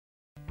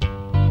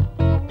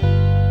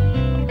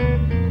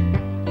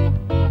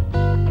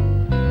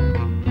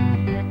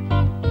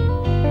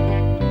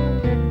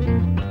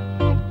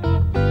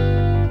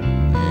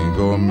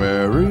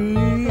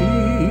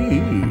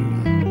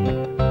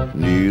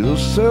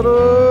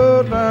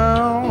settle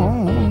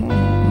down.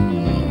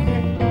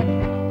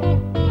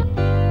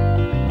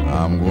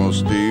 I'm gonna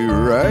stay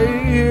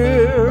right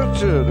here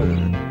till they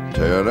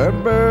tear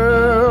that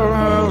bell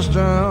house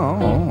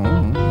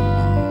down.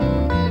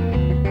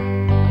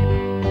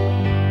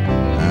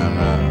 And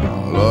I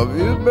love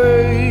you,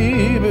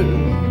 baby,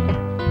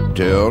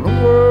 tell the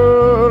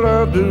world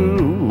I do.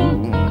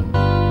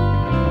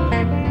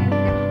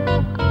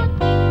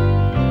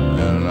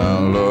 And I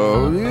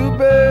love you,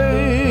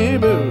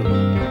 baby,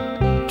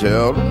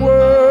 tell the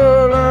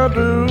world I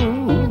do.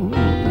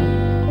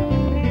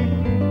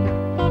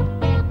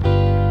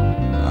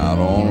 I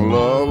don't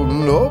love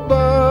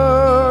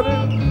nobody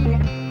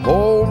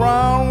whole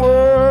round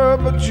world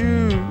but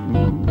you.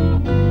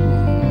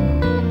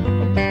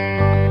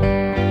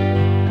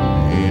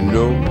 Ain't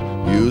no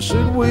use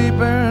in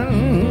weeping,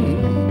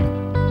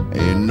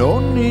 ain't no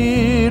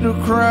need to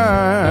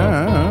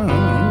cry.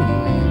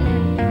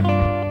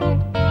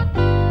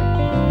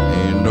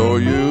 Ain't no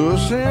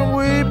use in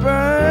weeping,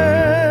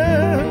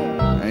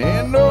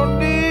 ain't no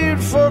need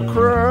for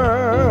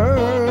crying.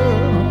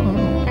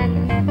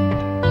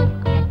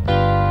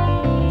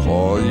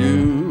 For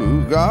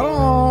you got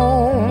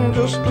on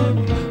just as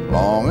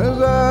long as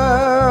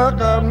I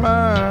got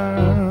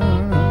mine.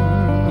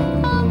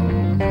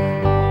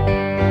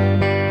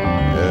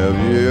 Have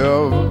you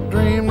ever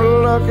dreamed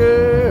lucky,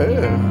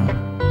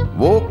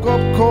 woke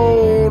up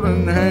cold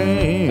in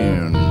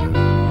hand?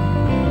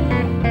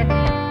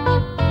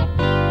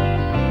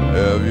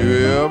 Have you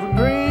ever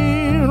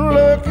dreamed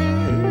lucky,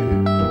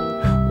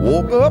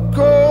 woke up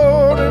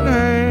cold in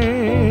hand?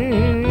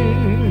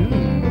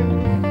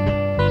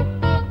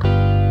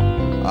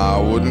 I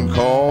wouldn't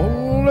call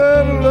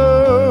that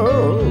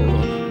love,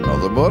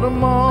 nothing but a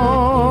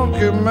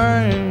monkey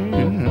man.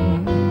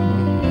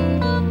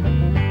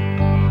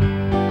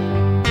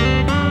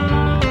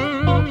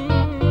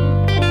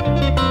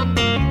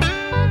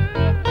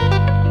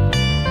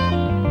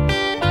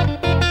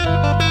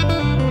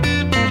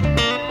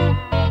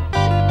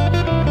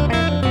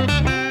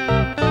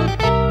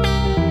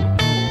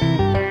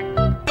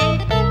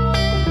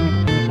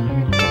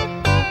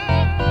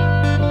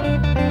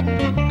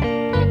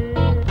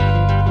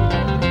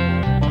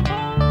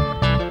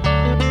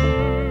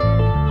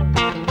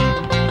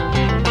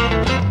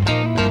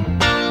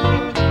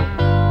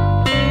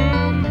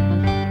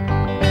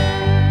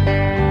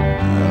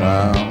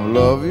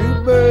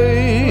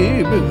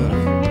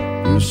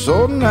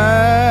 So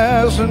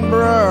nice and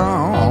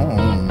brown,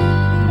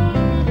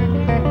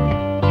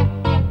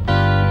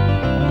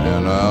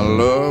 and I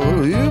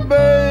love you,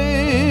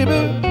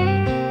 baby,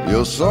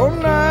 you're so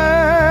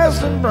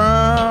nice and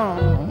brown,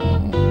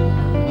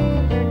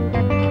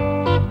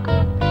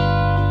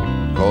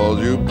 'cause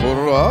you put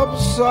it up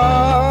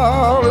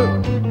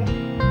solid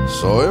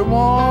so it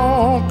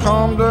won't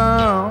come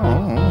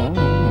down.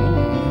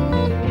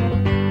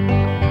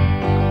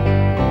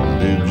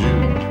 Did you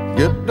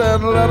get that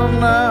letter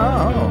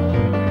now,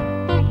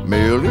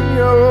 mailed in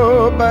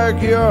your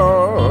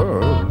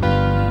backyard?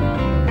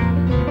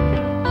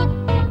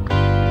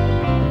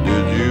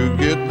 Did you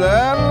get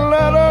that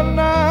letter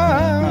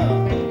now,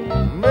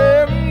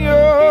 mailed in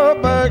your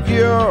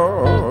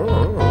backyard?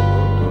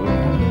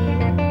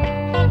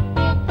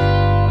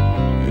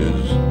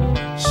 It's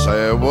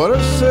sad what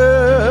it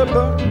said,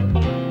 but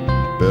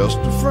best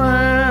of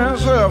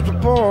friends have to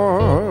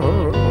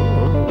part.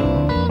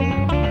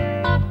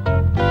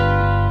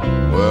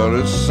 Well,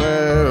 it's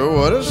sad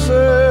what it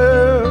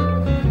said,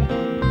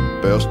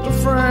 best of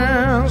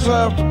friends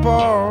have to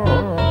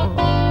part.